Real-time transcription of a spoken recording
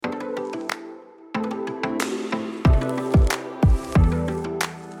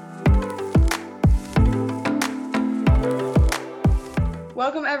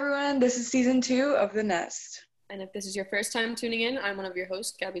Welcome, everyone. This is season 2 of The Nest. And if this is your first time tuning in, I'm one of your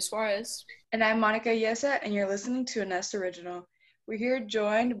hosts, Gaby Suarez. And I'm Monica Ayesa, and you're listening to a Nest original. We're here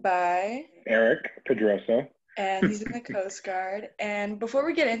joined by Eric Pedroso. And he's in the Coast Guard. And before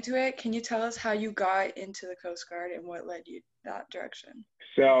we get into it, can you tell us how you got into the Coast Guard and what led you that direction?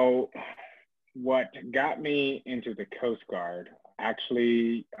 So what got me into the Coast Guard,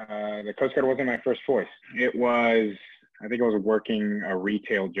 actually, the Coast Guard wasn't my first choice. I think I was working a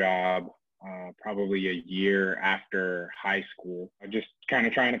retail job probably a year after high school. Just kind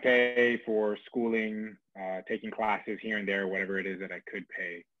of trying to pay for schooling, taking classes here and there, whatever it is that I could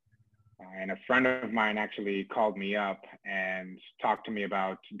pay. And a friend of mine actually called me up and talked to me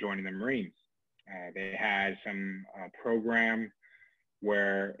about joining the Marines. They had some program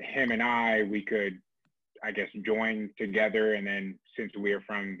where him and we could, I guess, join together. And then since we are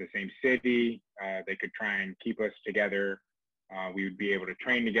from the same city, they could try and keep us together. We would be able to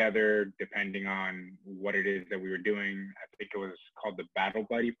train together depending on what it is that we were doing. I think it was called the Battle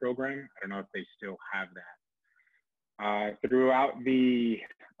Buddy program. I don't know if they still have that. Throughout the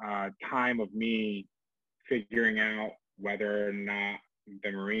time of me figuring out whether or not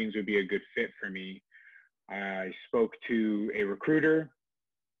the Marines would be a good fit for me, I spoke to a recruiter.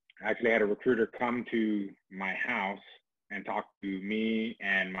 I actually had a recruiter come to my house and talk to me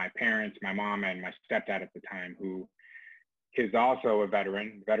and my parents, my mom and my stepdad at the time, who is also a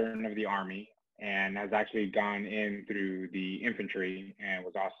veteran of the Army, and has actually gone in through the infantry and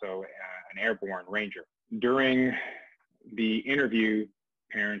was also an airborne ranger. During the interview,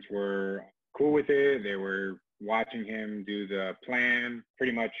 parents were cool with it. They were watching him do the plan,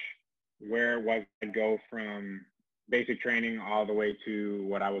 pretty much where it was to go from basic training all the way to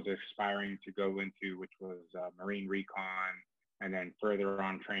what I was aspiring to go into, which was Marine Recon, and then further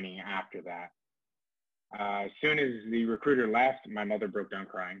on training after that. As soon as the recruiter left, my mother broke down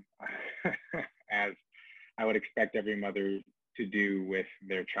crying, as I would expect every mother to do with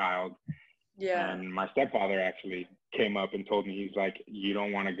their child. Yeah. And my stepfather actually came up and told me, he's like, you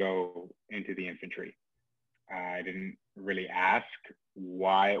don't want to go into the infantry. I didn't really ask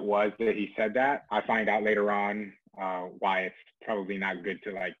why it was that he said that. I find out later on why it's probably not good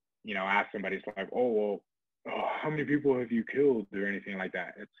to ask somebody. It's like, how many people have you killed or anything like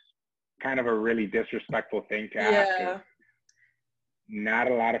that? It's kind of a really disrespectful thing to ask. Yeah. Not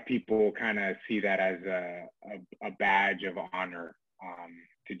a lot of people kind of see that as a badge of honor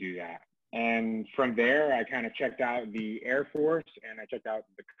to do that. And from there, I kind of checked out the Air Force and I checked out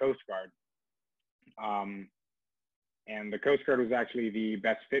the Coast Guard. And the Coast Guard was actually the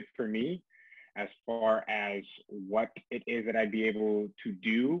best fit for me as far as what it is that I'd be able to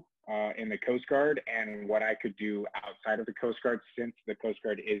do in the Coast Guard and what I could do outside of the Coast Guard, since the Coast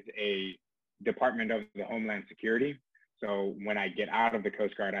Guard is a Department of the Homeland Security. So when I get out of the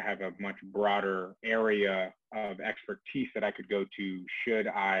Coast Guard, I have a much broader area of expertise that I could go to should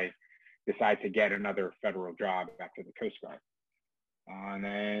I decide to get another federal job after the Coast Guard. And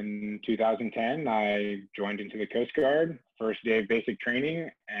then 2010, I joined into the Coast Guard, first day of basic training,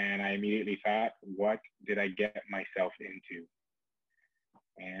 and I immediately thought, what did I get myself into?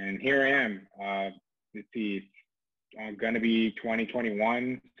 And here I am. Let's see, I'm going to be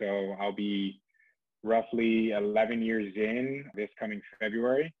 2021, so I'll be roughly 11 years in this coming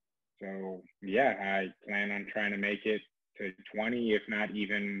February. So yeah, I plan on trying to make it to 20, if not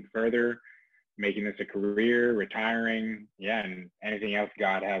even further, making this a career, retiring, and anything else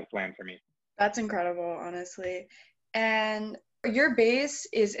God has planned for me. That's incredible, honestly. And your base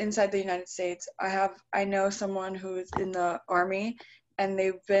is inside the United States. I know someone who's in the Army, and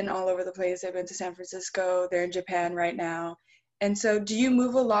they've been all over the place. They've been to San Francisco. They're in Japan right now. And so do you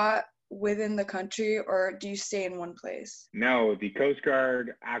move a lot within the country, or do you stay in one place? No, the Coast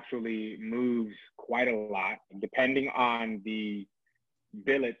Guard actually moves quite a lot, depending on the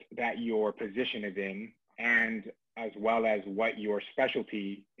billet that your position is in, and as well as what your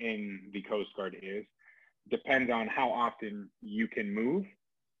specialty in the Coast Guard is, depends on how often you can move.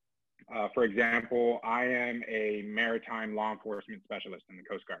 For example, I am a maritime law enforcement specialist in the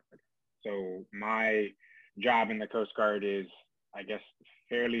Coast Guard. So my job in the Coast Guard is, I guess,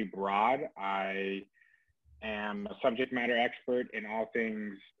 fairly broad. I am a subject matter expert in all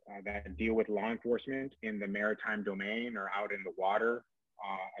things that deal with law enforcement in the maritime domain or out in the water,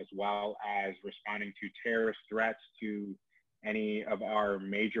 as well as responding to terrorist threats to any of our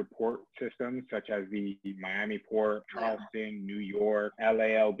major port systems, such as the Miami port, Charleston, New York,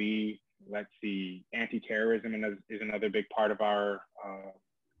 LALB. Let's see, anti-terrorism is another big part of our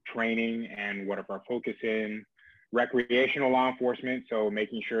training and what of our focus in. Recreational law enforcement, so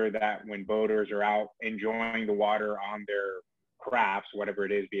making sure that when boaters are out enjoying the water on their crafts, whatever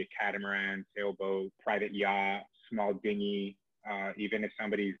it is, be it catamaran, sailboat, private yacht, small dinghy, even if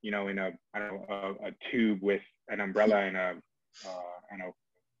somebody's, you know, in a, I don't know, a tube with an umbrella and a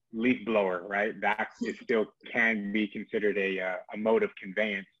leaf blower, right? That is still can be considered a mode of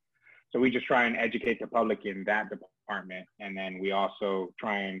conveyance. So we just try and educate the public in that department. And then we also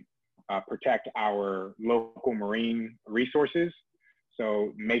try and protect our local marine resources.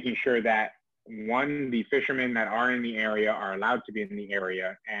 So making sure that, one, the fishermen that are in the area are allowed to be in the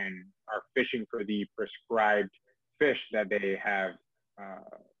area and are fishing for the prescribed fish that they have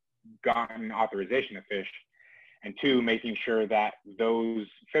gotten authorization to fish. And two, making sure that those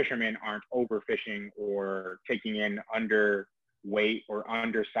fishermen aren't overfishing or taking in underweight or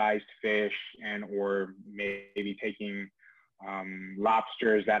undersized fish, and or maybe taking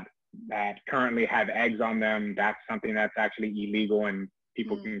lobsters that currently have eggs on them. That's something that's actually illegal, and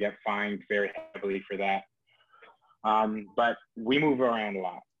people can get fined very heavily for that. But we move around a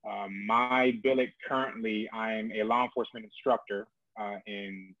lot. My billet currently, I'm a law enforcement instructor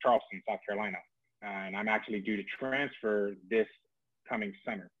in Charleston, South Carolina. And I'm actually due to transfer this coming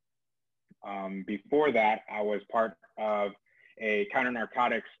summer. Before that, I was part of a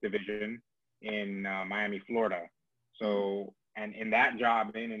counter-narcotics division in Miami, Florida. So, and in that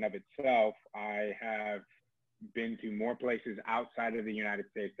job in and of itself, I have been to more places outside of the United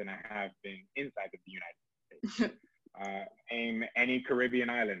States than I have been inside of the United States. Name any Caribbean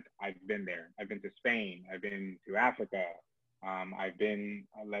island, I've been there. I've been to Spain, I've been to Africa. I've been,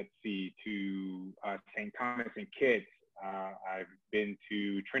 let's see, to St. Thomas and Kitts. I've been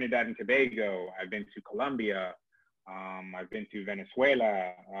to Trinidad and Tobago. I've been to Colombia. I've been to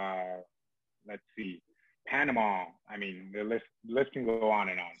Venezuela. Let's see, Panama. I mean, the list can go on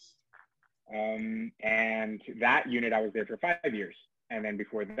and on. And that unit, I was there for 5 years. And then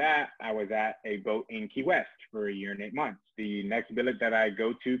before that, I was at a boat in Key West for 1 year and 8 months. The next billet that I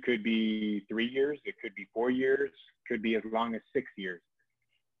go to could be 3 years. It could be 4 years. Could be as long as 6 years.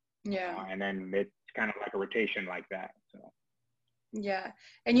 Yeah. And then it's kind of like a rotation like that. So. Yeah.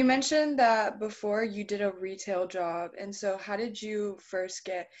 And you mentioned that before you did a retail job. And so how did you first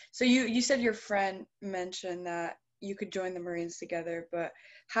get, so you said your friend mentioned that you could join the Marines together, but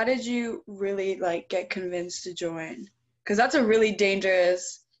how did you really like get convinced to join? Because that's a really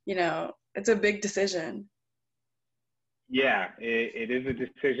dangerous, you know, it's a big decision. Yeah, it is a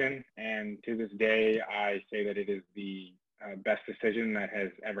decision. And to this day, I say that it is the best decision that has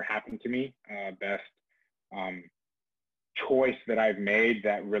ever happened to me, best choice that I've made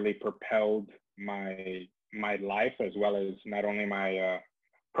that really propelled my life, as well as not only my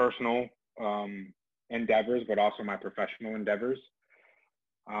personal endeavors, but also my professional endeavors.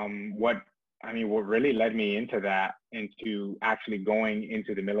 What really led me into that, into actually going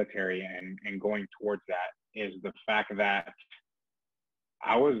into the military and going towards that, is the fact that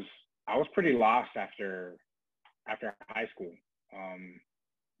I was pretty lost after high school.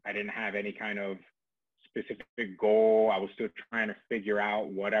 I didn't have any kind of specific goal. I was still trying to figure out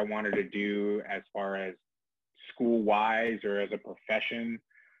what I wanted to do as far as school-wise or as a profession.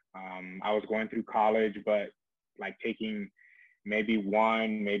 I was going through college, but like taking maybe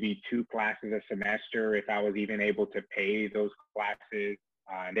 1, maybe 2 classes a semester, if I was even able to pay those classes.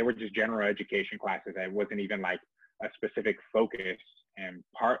 They were just general education classes. I wasn't even like a specific focus. And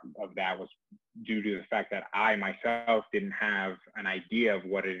part of that was due to the fact that I myself didn't have an idea of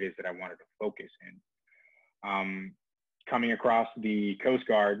what it is that I wanted to focus in. Coming across the Coast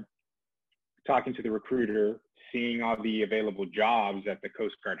Guard, talking to the recruiter, seeing all the available jobs that the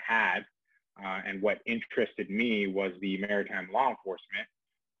Coast Guard had, and what interested me was the maritime law enforcement.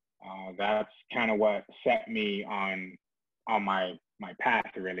 That's kind of what set me on my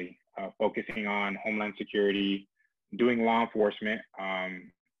path, really, focusing on Homeland Security, doing law enforcement.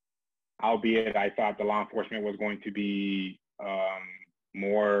 Albeit I thought the law enforcement was going to be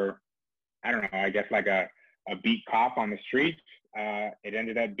more, I don't know, I guess like a beat cop on the streets. It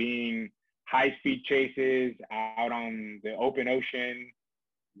ended up being high-speed chases out on the open ocean,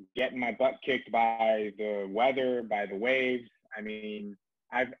 getting my butt kicked by the weather, by the waves. I mean,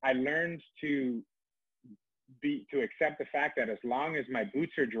 I learned to accept the fact that as long as my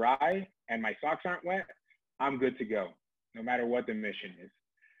boots are dry and my socks aren't wet, I'm good to go, no matter what the mission is.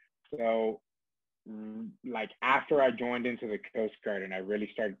 So like after I joined into the Coast Guard and I really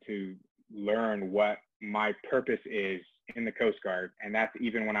started to learn what my purpose is in the Coast Guard, and that's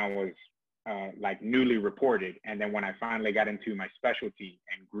even when I was like newly reported. And then when I finally got into my specialty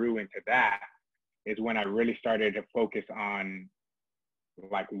and grew into that, is when I really started to focus on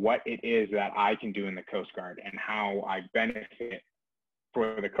like what it is that I can do in the Coast Guard and how I benefit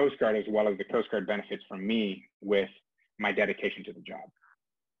for the Coast Guard, as well as the Coast Guard benefits from me with my dedication to the job.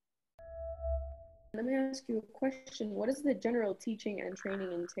 Let me ask you a question. What does the general teaching and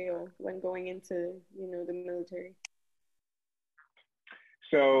training entail when going into, the military?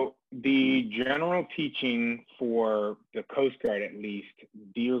 So the general teaching for the Coast Guard, at least,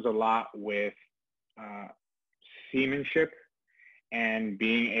 deals a lot with seamanship and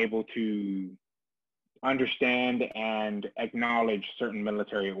being able to understand and acknowledge certain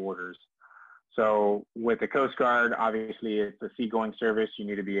military orders. So with the Coast Guard, obviously it's a seagoing service. You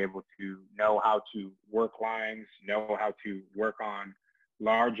need to be able to know how to work lines, know how to work on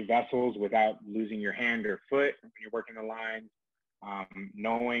large vessels without losing your hand or foot when you're working the line,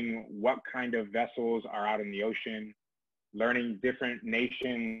 knowing what kind of vessels are out in the ocean, learning different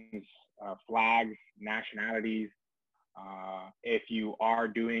nations, flags, nationalities. If you are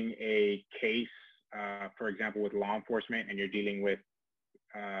doing a case, for example, with law enforcement and you're dealing with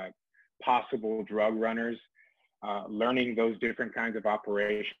possible drug runners, learning those different kinds of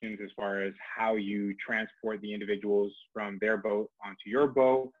operations as far as how you transport the individuals from their boat onto your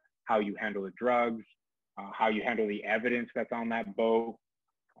boat, how you handle the drugs, how you handle the evidence that's on that boat,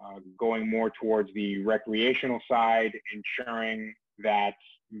 going more towards the recreational side, ensuring that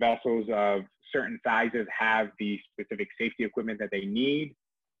vessels of certain sizes have the specific safety equipment that they need,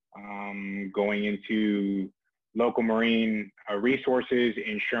 going into local marine resources,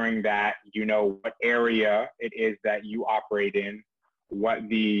 ensuring that you know what area it is that you operate in, what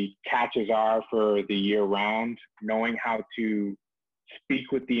the catches are for the year round, knowing how to speak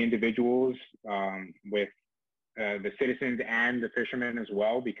with the individuals, with the citizens and the fishermen as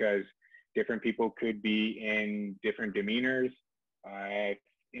well, because different people could be in different demeanors.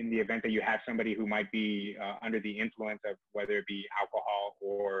 In the event that you have somebody who might be under the influence of whether it be alcohol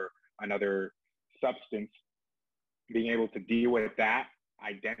or another substance, being able to deal with that,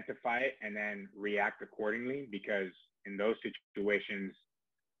 identify it, and then react accordingly, because in those situations,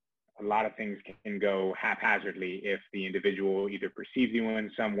 a lot of things can go haphazardly if the individual either perceives you in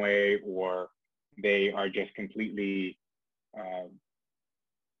some way or they are just completely,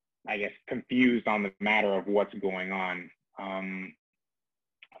 confused on the matter of what's going on.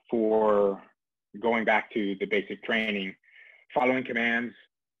 For going back to the basic training, following commands,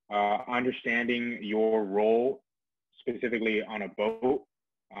 understanding your role specifically on a boat.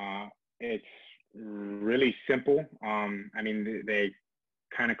 It's really simple. They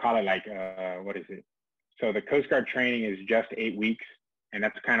kind of call it like, what is it? So the Coast Guard training is just 8 weeks, and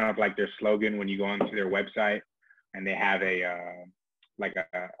that's kind of like their slogan when you go onto their website, and they have a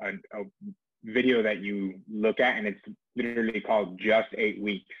video that you look at, and it's literally called just 8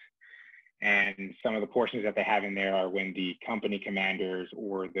 weeks. And some of the portions that they have in there are when the company commanders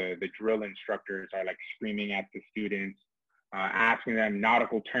or the drill instructors are like screaming at the students, asking them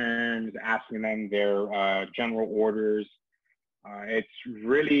nautical terms, asking them their general orders. It's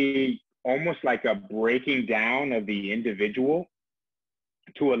really almost like a breaking down of the individual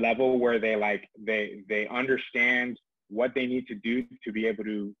to a level where they understand what they need to do to be able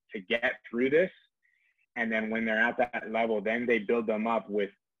to get through this. And then when they're at that level, then they build them up with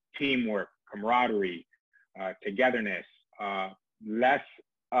teamwork, camaraderie, togetherness, less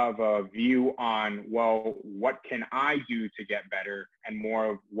of a view on, well, what can I do to get better, and more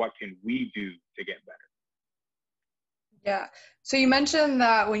of what can we do to get better. Yeah. So you mentioned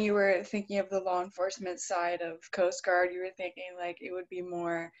that when you were thinking of the law enforcement side of Coast Guard, you were thinking like it would be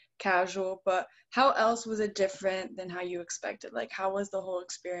more casual, but how else was it different than how you expected? Like, how was the whole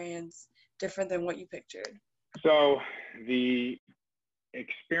experience different than what you pictured? So the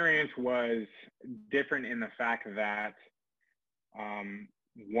experience was different in the fact that,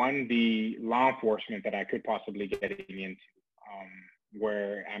 one, the law enforcement that I could possibly get into,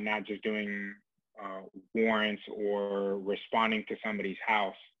 where I'm not just doing warrants or responding to somebody's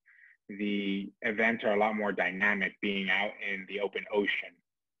house. The events are a lot more dynamic being out in the open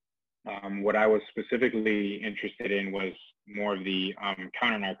ocean. What I was specifically interested in was more of the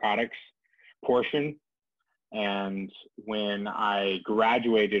counter-narcotics portion. And when I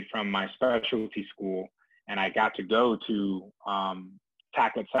graduated from my specialty school and I got to go to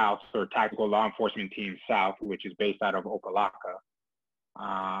TACLET South, or Tactical Law Enforcement Team South, which is based out of Opelika,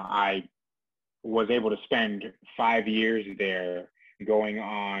 I was able to spend 5 years there, going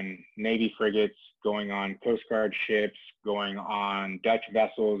on Navy frigates, going on Coast Guard ships, going on Dutch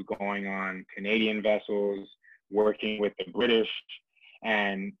vessels, going on Canadian vessels, working with the British,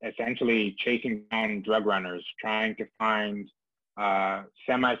 and essentially chasing down drug runners, trying to find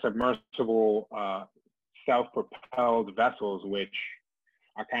semi-submersible self-propelled vessels, which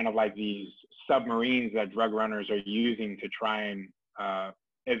are kind of like these submarines that drug runners are using to try and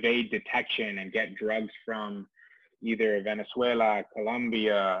evade detection and get drugs from either Venezuela,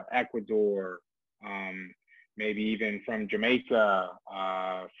 Colombia, Ecuador, maybe even from Jamaica,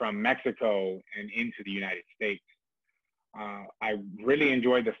 from Mexico, and into the United States. I really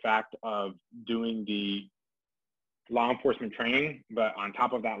enjoyed the fact of doing the law enforcement training, but on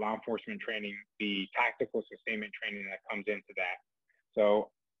top of that law enforcement training, the tactical sustainment training that comes into that. So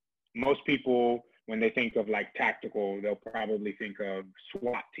most people, when they think of like tactical, they'll probably think of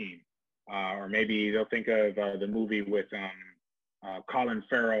SWAT team, or maybe they'll think of the movie with Colin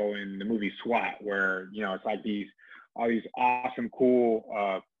Farrell in the movie SWAT, where, you know, it's like all these awesome,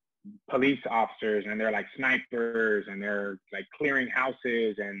 cool police officers, and they're like snipers, and they're like clearing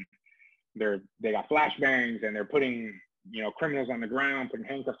houses, and they got flashbangs, and they're putting, you know, criminals on the ground, putting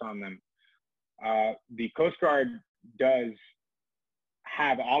handcuffs on them. The Coast Guard does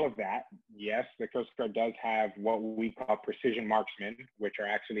have all of that. Yes, the Coast Guard does have what we call precision marksmen, which are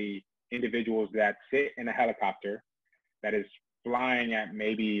actually individuals that sit in a helicopter that is flying at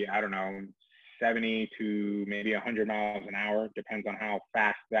maybe, I don't know, 70 to maybe 100 miles an hour, depends on how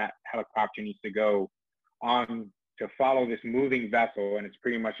fast that helicopter needs to go on to follow this moving vessel, and it's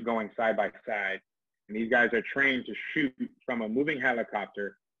pretty much going side by side. And these guys are trained to shoot from a moving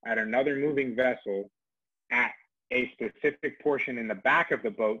helicopter at another moving vessel at a specific portion in the back of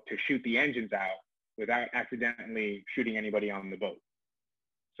the boat to shoot the engines out without accidentally shooting anybody on the boat.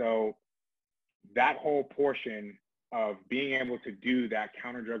 So that whole portion of being able to do that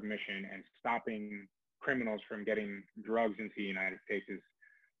counter drug mission and stopping criminals from getting drugs into the United States is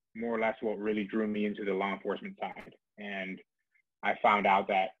more or less what really drew me into the law enforcement side. And I found out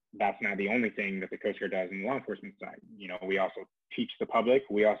that that's not the only thing that the Coast Guard does in the law enforcement side. You know, we also teach the public.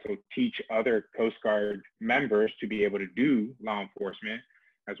 We also teach other Coast Guard members to be able to do law enforcement,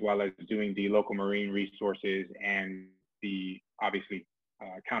 as well as doing the local marine resources and the, obviously,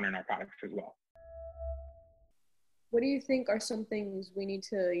 counter narcotics as well. What do you think are some things we need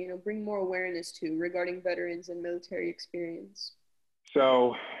to, you know, bring more awareness to regarding veterans and military experience?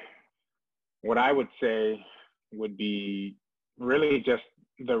 So what I would say would be really just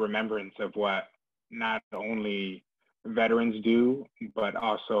the remembrance of what not only veterans do, but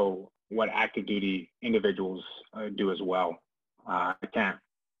also what active duty individuals do as well. I can't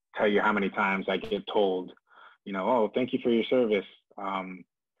tell you how many times I get told, you know, oh, thank you for your service.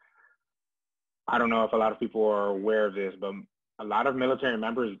 I don't know if a lot of people are aware of this, but a lot of military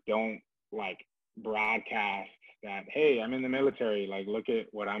members don't like broadcast that, hey, I'm in the military, like, look at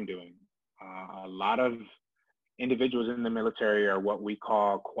what I'm doing. A lot of individuals in the military are what we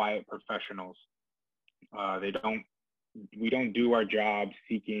call quiet professionals. We don't do our job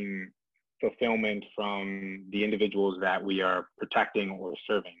seeking fulfillment from the individuals that we are protecting or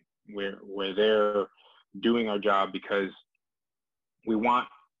serving. We're there doing our job because we want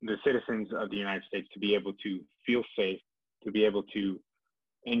the citizens of the United States to be able to feel safe, to be able to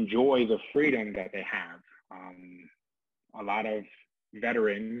enjoy the freedom that they have. A lot of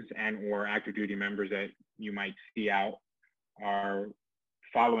veterans and or active duty members that you might see out are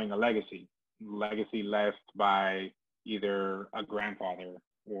following a legacy left by either a grandfather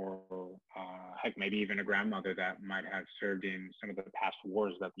or heck, maybe even a grandmother that might have served in some of the past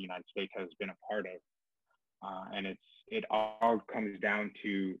wars that the United States has been a part of. And it all comes down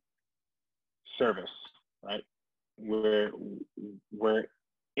to service, right? We're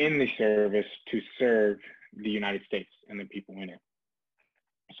in the service to serve the United States and the people in it.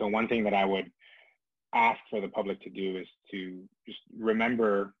 So one thing that I would ask for the public to do is to just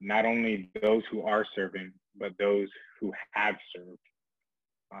remember not only those who are serving, but those who have served.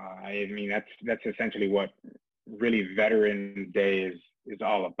 I mean, that's essentially what really Veterans Day is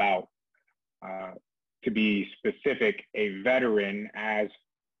all about. To be specific, a veteran, as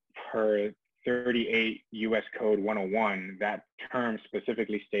per 38 U.S. Code 101, that term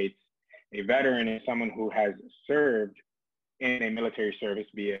specifically states a veteran is someone who has served in a military service,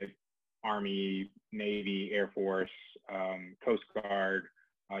 be it Army, Navy, Air Force, Coast Guard,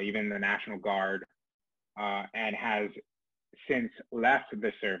 even the National Guard, and has since left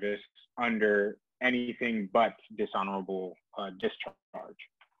the service under anything but dishonorable discharge.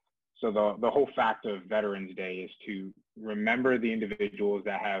 So the whole fact of Veterans Day is to remember the individuals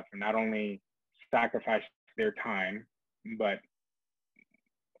that have not only sacrificed their time, but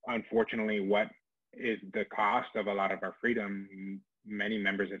unfortunately, what is the cost of a lot of our freedom? Many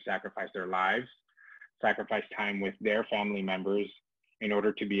members have sacrificed their lives, sacrificed time with their family members in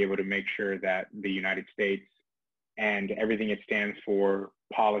order to be able to make sure that the United States and everything it stands for,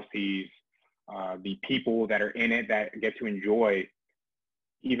 policies, the people that are in it that get to enjoy,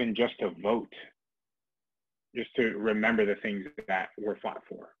 even just to vote, just to remember the things that were fought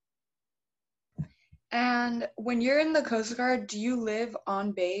for. And when you're in the Coast Guard, do you live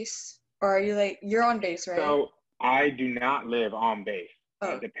on base? Or are you like, you're on base, right? So I do not live on base.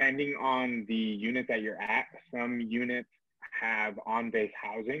 Oh. Depending on the unit that you're at, some units have on-base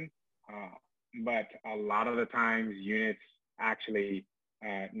housing, but a lot of the times units actually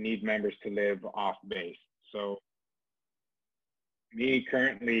need members to live off base. So me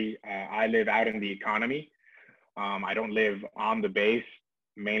currently, I live out in the economy. I don't live on the base,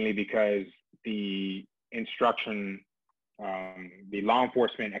 mainly because the instruction, the law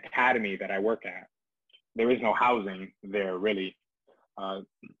enforcement academy that I work at, there is no housing there really.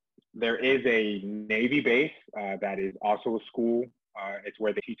 There is a Navy base that is also a school. It's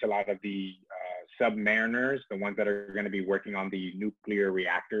where they teach a lot of the submariners, the ones that are going to be working on the nuclear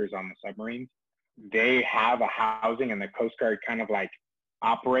reactors on the submarines. They have a housing, and the Coast Guard kind of like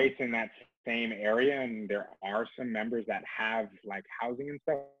operates in that same area, and there are some members that have like housing and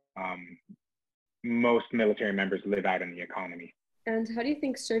stuff. Most military members live out in the economy. And how do you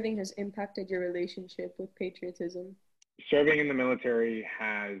think serving has impacted your relationship with patriotism? Serving in the military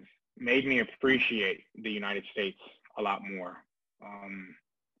has made me appreciate the United States a lot more.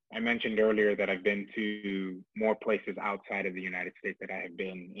 I mentioned earlier that I've been to more places outside of the United States than I have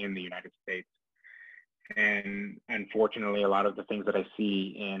been in the United States. And unfortunately, a lot of the things that I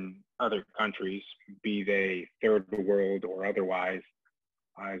see in other countries, be they third world or otherwise,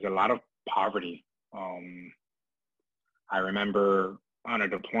 is a lot of poverty. I remember on a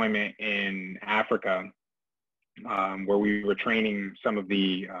deployment in Africa, where we were training some of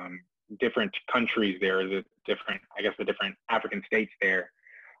the different countries there, the different African states there,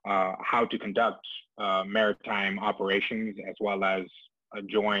 how to conduct maritime operations, as well as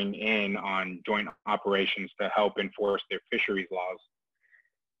join in on joint operations to help enforce their fisheries laws.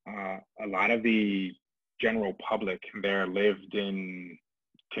 A lot of the general public there lived in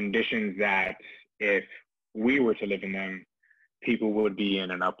conditions that if we were to live in them, people would be in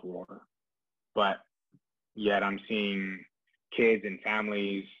an uproar. But yet I'm seeing kids and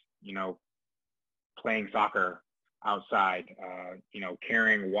families, playing soccer outside,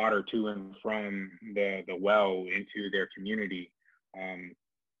 carrying water to and from the well into their community.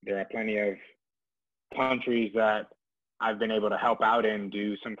 There are plenty of countries that I've been able to help out in,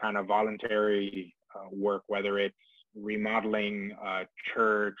 do some kind of voluntary work, whether it's remodeling a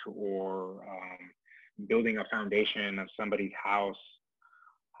church or building a foundation of somebody's house.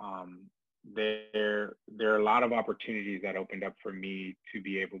 There are a lot of opportunities that opened up for me to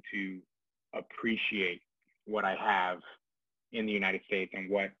be able to appreciate what I have in the United States and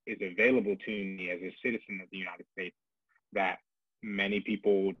what is available to me as a citizen of the United States that many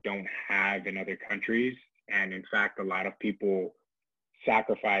people don't have in other countries. And in fact, a lot of people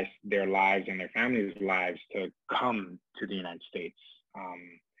sacrifice their lives and their families' lives to come to the United States.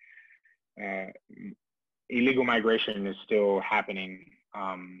 Illegal migration is still happening,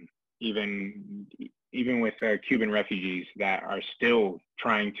 even with Cuban refugees that are still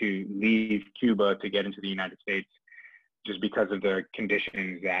trying to leave Cuba to get into the United States just because of the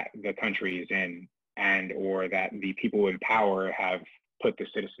conditions that the country is in and or that the people in power have put the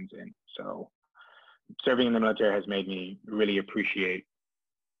citizens in. So serving in the military has made me really appreciate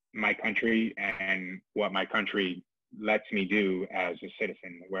my country and what my country lets me do as a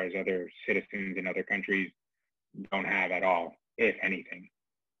citizen, whereas other citizens in other countries don't have at all, if anything.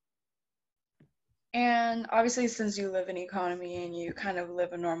 And obviously, since you live in economy and you kind of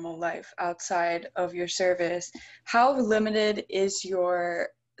live a normal life outside of your service, how limited is your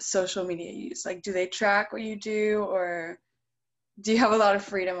social media use? Like, do they track what you do, or do you have a lot of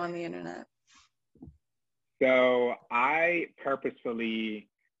freedom on the internet? So I purposefully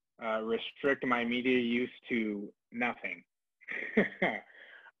restrict my media use to nothing.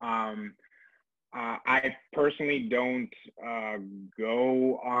 I personally don't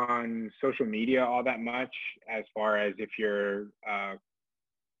go on social media all that much, as far as if you're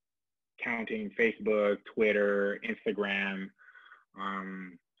counting Facebook, Twitter, Instagram.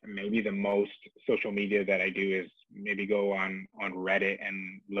 Maybe the most social media that I do is maybe go on Reddit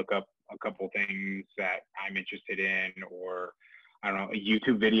and look up a couple things that I'm interested in, or I don't know,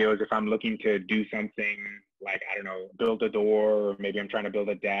 YouTube videos if I'm looking to do something like, I don't know, build a door, or maybe I'm trying to build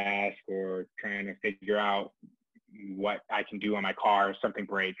a desk, or trying to figure out what I can do on my car if something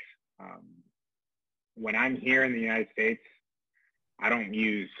breaks. When I'm here in the United States, I don't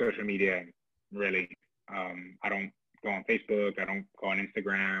use social media really. I don't go on Facebook. I don't go on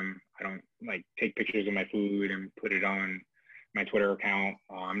Instagram. I don't like take pictures of my food and put it on my Twitter account.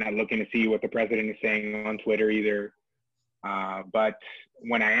 I'm not looking to see what the president is saying on Twitter either. But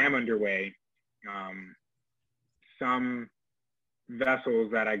when I am underway, some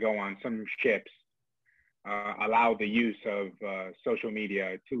vessels that I go on, some ships, allow the use of social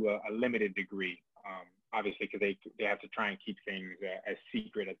media to a limited degree, obviously, because they have to try and keep things as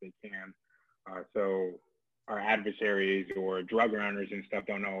secret as they can. So our adversaries or drug runners and stuff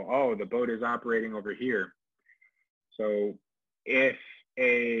don't know, oh, the boat is operating over here. So if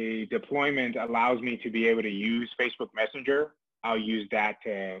a deployment allows me to be able to use Facebook Messenger, I'll use that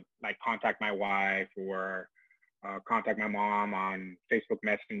to like contact my wife or contact my mom on Facebook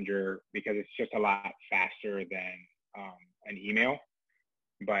Messenger, because it's just a lot faster than an email.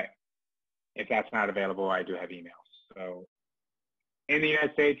 But if that's not available, I do have emails. So in the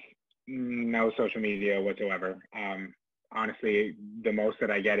United States, no social media whatsoever. Honestly, the most that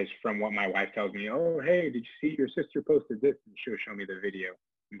I get is from what my wife tells me. Oh, hey, did you see your sister posted this? And she'll show me the video.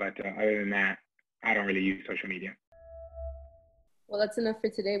 But other than that, I don't really use social media. Well, that's enough for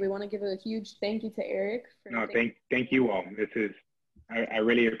today. We want to give a huge thank you to Eric. No, thank you all. I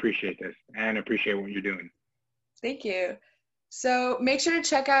really appreciate this and appreciate what you're doing. Thank you. So make sure to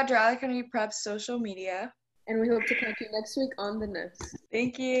check out Doral County Prep's social media. And we hope to catch you next week on The Nest.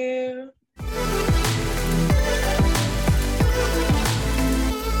 Thank you.